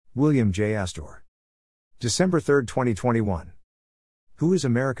William J. Astor. December 3, 2021. Who is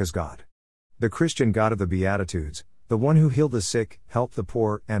America's God? The Christian God of the Beatitudes, the one who healed the sick, helped the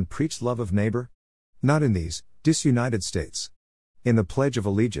poor, and preached love of neighbor? Not in these disunited states. In the Pledge of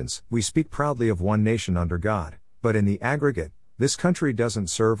Allegiance, we speak proudly of one nation under God, but in the aggregate, this country doesn't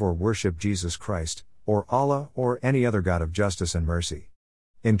serve or worship Jesus Christ, or Allah, or any other God of justice and mercy.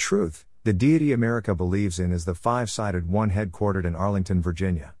 In truth, the deity America believes in is the five-sided one headquartered in Arlington,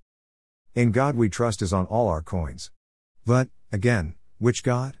 Virginia. In God we trust is on all our coins. But, again, which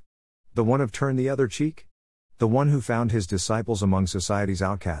God? The one of turn the other cheek? The one who found his disciples among society's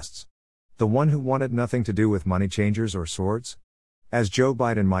outcasts? The one who wanted nothing to do with money changers or swords? As Joe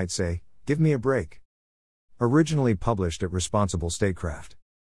Biden might say, give me a break. Originally published at Responsible Statecraft.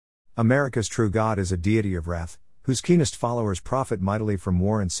 America's true God is a deity of wrath, whose keenest followers profit mightily from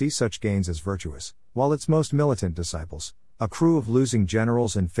war and see such gains as virtuous, while its most militant disciples, a crew of losing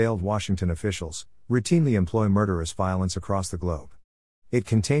generals and failed Washington officials, routinely employ murderous violence across the globe. It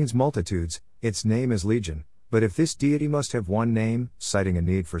contains multitudes, its name is Legion, but if this deity must have one name, citing a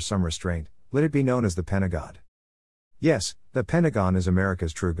need for some restraint, let it be known as the Pentagon. Yes, the Pentagon is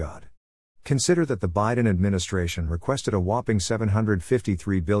America's true God. Consider that the Biden administration requested a whopping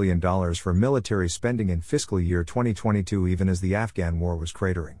 $753 billion for military spending in fiscal year 2022 even as the Afghan war was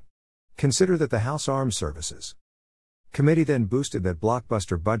cratering. Consider that the House Armed Services Committee then boosted that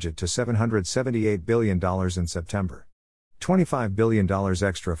blockbuster budget to $778 billion in September. $25 billion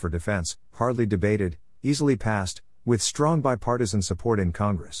extra for defense, hardly debated, easily passed, with strong bipartisan support in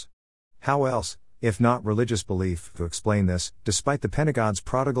Congress. How else, if not religious belief, to explain this, despite the Pentagon's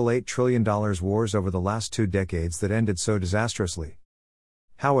prodigal $8 trillion wars over the last 2 decades that ended so disastrously?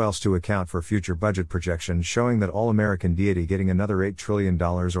 How else to account for future budget projections showing that all-American deity getting another $8 trillion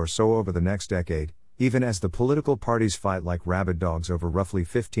or so over the next decade, even as the political parties fight like rabid dogs over roughly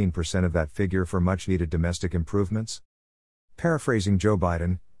 15% of that figure for much-needed domestic improvements? Paraphrasing Joe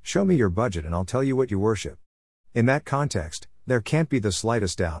Biden, show me your budget and I'll tell you what you worship. In that context, there can't be the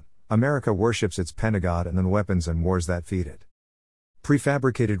slightest doubt, America worships its Pentagon and the weapons and wars that feed it.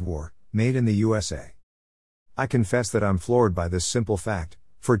 Prefabricated war, made in the USA. I confess that I'm floored by this simple fact.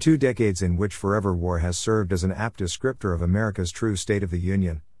 For 2 decades in which forever war has served as an apt descriptor of America's true state of the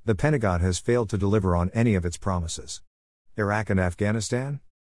union, the Pentagon has failed to deliver on any of its promises. Iraq and Afghanistan?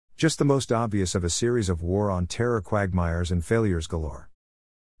 Just the most obvious of a series of war on terror quagmires and failures galore.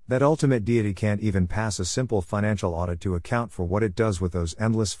 That ultimate deity can't even pass a simple financial audit to account for what it does with those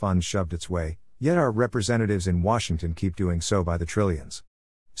endless funds shoved its way, yet our representatives in Washington keep doing so by the trillions.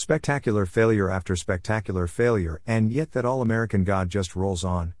 Spectacular failure after spectacular failure, and yet that all-American God just rolls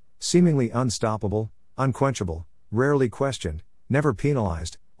on, seemingly unstoppable, unquenchable, rarely questioned, never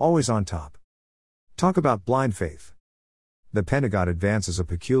penalized, always on top. Talk about blind faith. The Pentagon advances a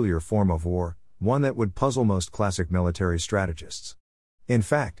peculiar form of war, one that would puzzle most classic military strategists. In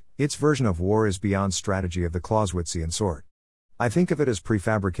fact, its version of war is beyond strategy of the Clausewitzian sort. I think of it as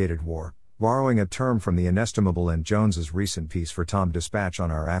prefabricated war, borrowing a term from the inestimable N. Jones's recent piece for Tom Dispatch on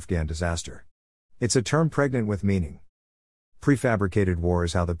our Afghan disaster. It's a term pregnant with meaning. Prefabricated war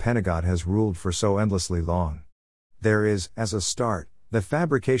is how the Pentagon has ruled for so endlessly long. There is, as a start, the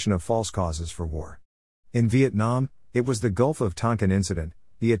fabrication of false causes for war. In Vietnam, it was the Gulf of Tonkin incident,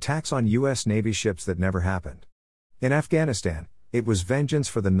 the attacks on U.S. Navy ships that never happened. In Afghanistan, it was vengeance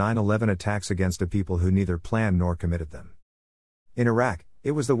for the 9/11 attacks against a people who neither planned nor committed them. In Iraq,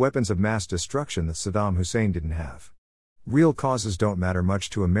 it was the weapons of mass destruction that Saddam Hussein didn't have. Real causes don't matter much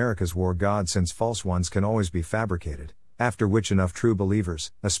to America's war god since false ones can always be fabricated, after which enough true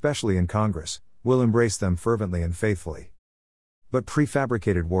believers, especially in Congress, will embrace them fervently and faithfully. But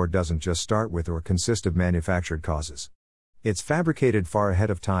prefabricated war doesn't just start with or consist of manufactured causes. It's fabricated far ahead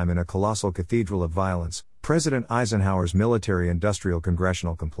of time in a colossal cathedral of violence, President Eisenhower's military-industrial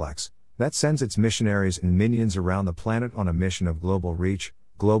congressional complex, that sends its missionaries and minions around the planet on a mission of global reach,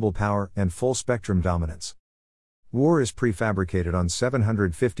 global power, and full-spectrum dominance. War is prefabricated on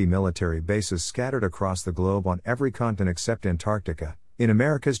 750 military bases scattered across the globe on every continent except Antarctica, in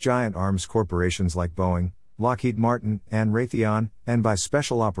America's giant arms corporations like Boeing, Lockheed Martin, and Raytheon, and by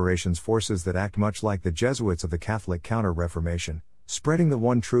special operations forces that act much like the Jesuits of the Catholic Counter-Reformation, spreading the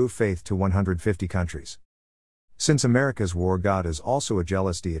one true faith to 150 countries. Since America's war god is also a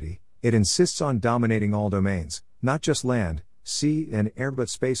jealous deity, it insists on dominating all domains, not just land, sea, and air but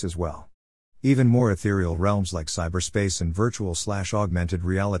space as well. Even more ethereal realms like cyberspace and virtual/augmented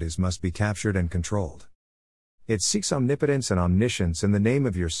realities must be captured and controlled. It seeks omnipotence and omniscience in the name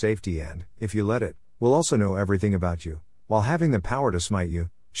of your safety and, if you let it, will also know everything about you, while having the power to smite you,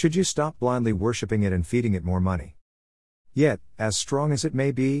 should you stop blindly worshipping it and feeding it more money. Yet, as strong as it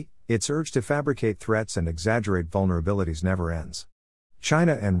may be, its urge to fabricate threats and exaggerate vulnerabilities never ends.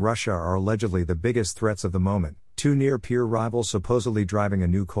 China and Russia are allegedly the biggest threats of the moment, two near-peer rivals supposedly driving a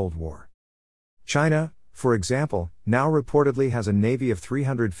new Cold War. China, for example, now reportedly has a navy of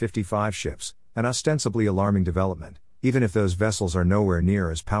 355 ships, an ostensibly alarming development, even if those vessels are nowhere near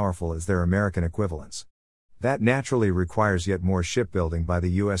as powerful as their American equivalents. That naturally requires yet more shipbuilding by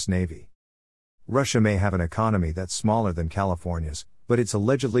the U.S. Navy. Russia may have an economy that's smaller than California's, but it's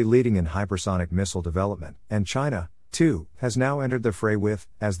allegedly leading in hypersonic missile development, and China, too, has now entered the fray with,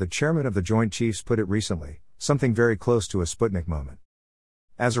 as the chairman of the Joint Chiefs put it recently, something very close to a Sputnik moment.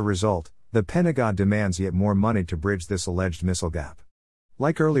 As a result, the Pentagon demands yet more money to bridge this alleged missile gap.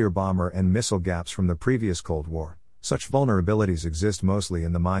 Like earlier bomber and missile gaps from the previous Cold War, such vulnerabilities exist mostly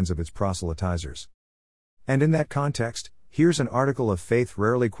in the minds of its proselytizers. And in that context, here's an article of faith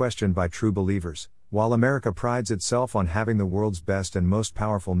rarely questioned by true believers. While America prides itself on having the world's best and most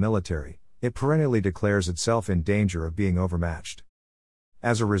powerful military, it perennially declares itself in danger of being overmatched.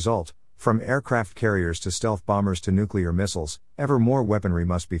 As a result, from aircraft carriers to stealth bombers to nuclear missiles, ever more weaponry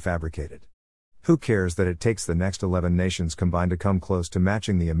must be fabricated. Who cares that it takes the next 11 nations combined to come close to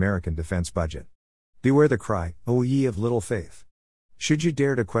matching the American defense budget? Beware the cry, O ye of little faith. Should you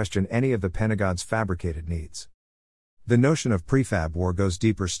dare to question any of the Pentagon's fabricated needs? The notion of prefab war goes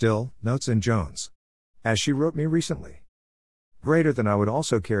deeper still, notes N. Jones. As she wrote me recently. Greater than I would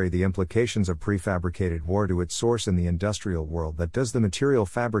also carry the implications of prefabricated war to its source in the industrial world that does the material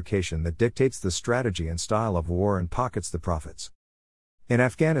fabrication that dictates the strategy and style of war and pockets the profits. In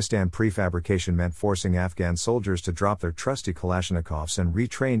Afghanistan, prefabrication meant forcing Afghan soldiers to drop their trusty Kalashnikovs and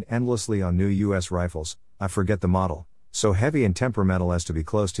retrain endlessly on new U.S. rifles, I forget the model, so heavy and temperamental as to be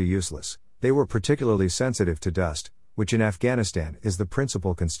close to useless. They were particularly sensitive to dust, which in Afghanistan is the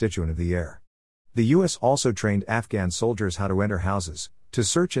principal constituent of the air. The U.S. also trained Afghan soldiers how to enter houses, to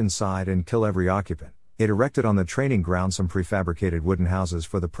search inside and kill every occupant. It erected on the training ground some prefabricated wooden houses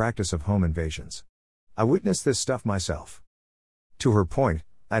for the practice of home invasions. I witnessed this stuff myself. To her point,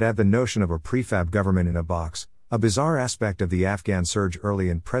 I'd add the notion of a prefab government in a box, a bizarre aspect of the Afghan surge early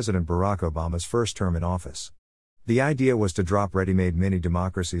in President Barack Obama's first term in office. The idea was to drop ready-made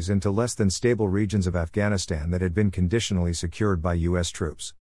mini-democracies into less than stable regions of Afghanistan that had been conditionally secured by U.S.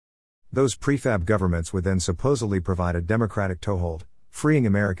 troops. Those prefab governments would then supposedly provide a democratic toehold, freeing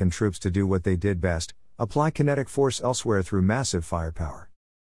American troops to do what they did best, apply kinetic force elsewhere through massive firepower.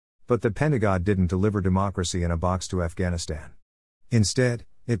 But the Pentagon didn't deliver democracy in a box to Afghanistan. Instead,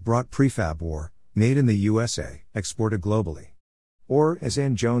 it brought prefab war, made in the USA, exported globally. Or, as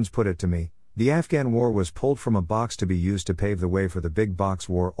N. Jones put it to me, the Afghan war was pulled from a box to be used to pave the way for the big box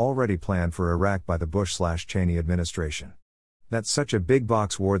war already planned for Iraq by the Bush/Cheney administration. That such a big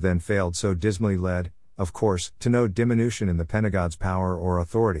box war then failed so dismally led, of course, to no diminution in the Pentagon's power or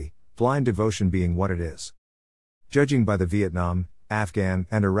authority, blind devotion being what it is. Judging by the Vietnam, Afghan,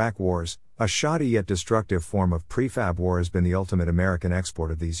 and Iraq wars, a shoddy yet destructive form of prefab war has been the ultimate American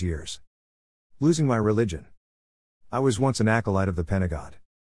export of these years. Losing my religion. I was once an acolyte of the Pentagon.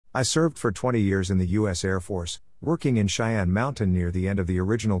 I served for 20 years in the U.S. Air Force, working in Cheyenne Mountain near the end of the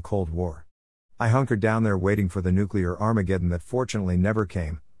original Cold War. I hunkered down there waiting for the nuclear Armageddon that fortunately never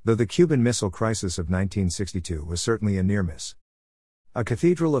came, though the Cuban Missile Crisis of 1962 was certainly a near miss. A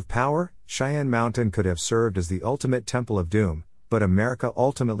cathedral of power, Cheyenne Mountain could have served as the ultimate temple of doom, but America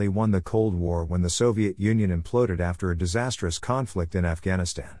ultimately won the Cold War when the Soviet Union imploded after a disastrous conflict in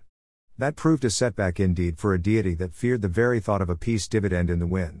Afghanistan. That proved a setback indeed for a deity that feared the very thought of a peace dividend in the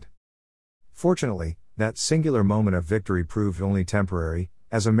wind. Fortunately, that singular moment of victory proved only temporary,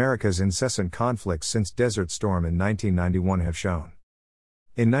 as America's incessant conflicts since Desert Storm in 1991 have shown.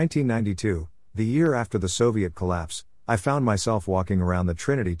 In 1992, the year after the Soviet collapse, I found myself walking around the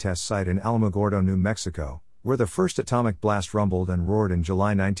Trinity test site in Alamogordo, New Mexico, where the first atomic blast rumbled and roared in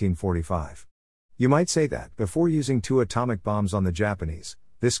July 1945. You might say that, before using 2 atomic bombs on the Japanese,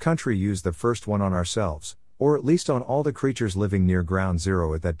 this country used the first one on ourselves, or at least on all the creatures living near Ground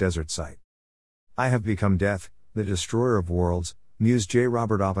Zero at that desert site. I have become death, the destroyer of worlds, mused J.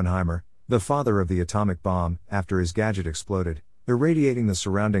 Robert Oppenheimer, the father of the atomic bomb, after his gadget exploded, irradiating the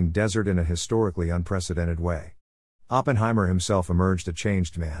surrounding desert in a historically unprecedented way. Oppenheimer himself emerged a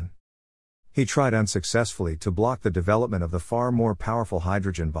changed man. He tried unsuccessfully to block the development of the far more powerful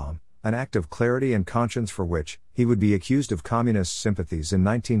hydrogen bomb, an act of clarity and conscience for which he would be accused of communist sympathies in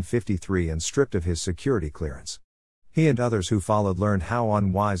 1953 and stripped of his security clearance. He and others who followed learned how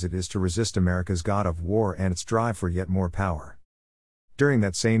unwise it is to resist America's god of war and its drive for yet more power. During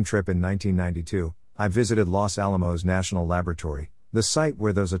that same trip in 1992, I visited Los Alamos National Laboratory, the site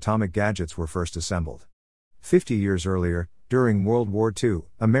where those atomic gadgets were first assembled. 50 years earlier, during World War II,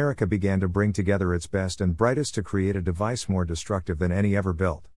 America began to bring together its best and brightest to create a device more destructive than any ever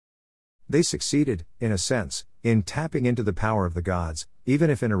built. They succeeded, in a sense, in tapping into the power of the gods, even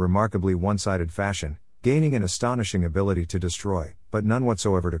if in a remarkably one-sided fashion, gaining an astonishing ability to destroy, but none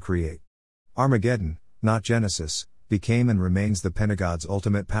whatsoever to create. Armageddon, not Genesis, became and remains the Pentagon's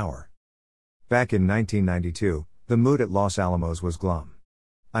ultimate power. Back in 1992, the mood at Los Alamos was glum.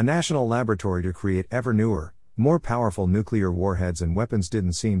 A national laboratory to create ever newer, more powerful nuclear warheads and weapons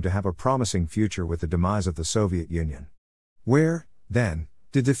didn't seem to have a promising future with the demise of the Soviet Union. Where, then,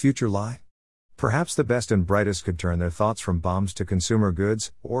 did the future lie? Perhaps the best and brightest could turn their thoughts from bombs to consumer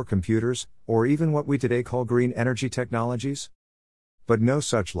goods, or computers, or even what we today call green energy technologies? But no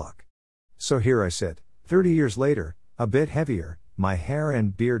such luck. So here I sit, 30 years later, a bit heavier, my hair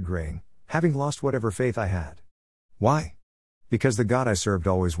and beard graying, having lost whatever faith I had. Why? Because the God I served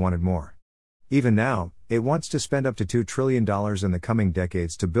always wanted more. Even now, it wants to spend up to $2 trillion in the coming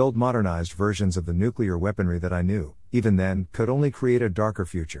decades to build modernized versions of the nuclear weaponry that I knew, even then, could only create a darker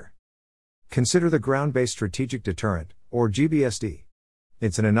future. Consider the Ground-Based Strategic Deterrent, or GBSD.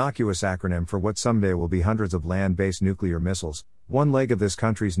 It's an innocuous acronym for what someday will be hundreds of land-based nuclear missiles, one leg of this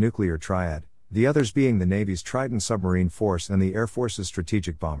country's nuclear triad, the others being the Navy's Trident submarine force and the Air Force's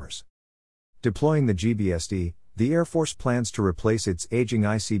strategic bombers. Deploying the GBSD, the Air Force plans to replace its aging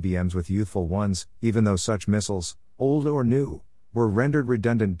ICBMs with youthful ones, even though such missiles, old or new, were rendered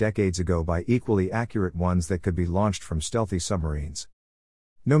redundant decades ago by equally accurate ones that could be launched from stealthy submarines.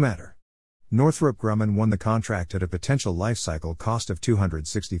 No matter. Northrop Grumman won the contract at a potential life cycle cost of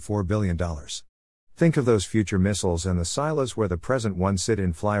 $264 billion. Think of those future missiles and the silos where the present ones sit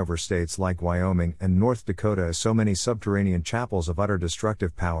in flyover states like Wyoming and North Dakota as so many subterranean chapels of utter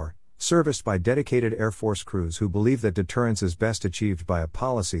destructive power, serviced by dedicated Air Force crews who believe that deterrence is best achieved by a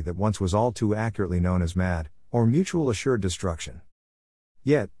policy that once was all too accurately known as MAD, or Mutual Assured Destruction.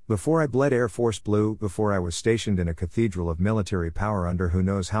 Yet, before I bled Air Force Blue, before I was stationed in a cathedral of military power under who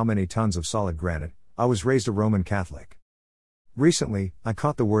knows how many tons of solid granite, I was raised a Roman Catholic. Recently, I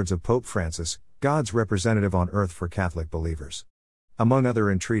caught the words of Pope Francis, God's representative on earth for Catholic believers. Among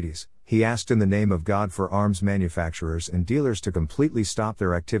other entreaties, he asked in the name of God for arms manufacturers and dealers to completely stop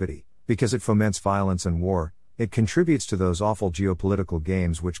their activity, because it foments violence and war, it contributes to those awful geopolitical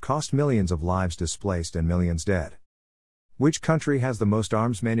games which cost millions of lives displaced and millions dead. Which country has the most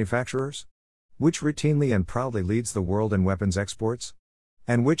arms manufacturers? Which routinely and proudly leads the world in weapons exports?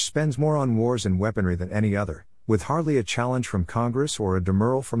 And which spends more on wars and weaponry than any other, with hardly a challenge from Congress or a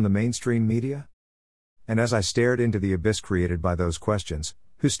demurral from the mainstream media? And as I stared into the abyss created by those questions,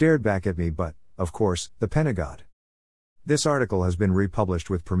 who stared back at me but, of course, the Pentagon? This article has been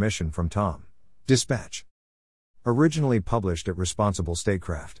republished with permission from Tom. Dispatch. Originally published at Responsible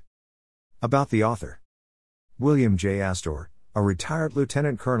Statecraft. About the author. William J. Astor, a retired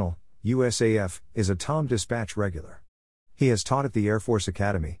lieutenant colonel, USAF, is a Tom Dispatch regular. He has taught at the Air Force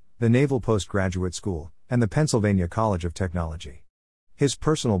Academy, the Naval Postgraduate School, and the Pennsylvania College of Technology. His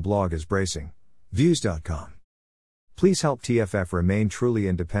personal blog is bracingviews.com. Please help TFF remain truly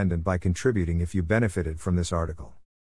independent by contributing if you benefited from this article.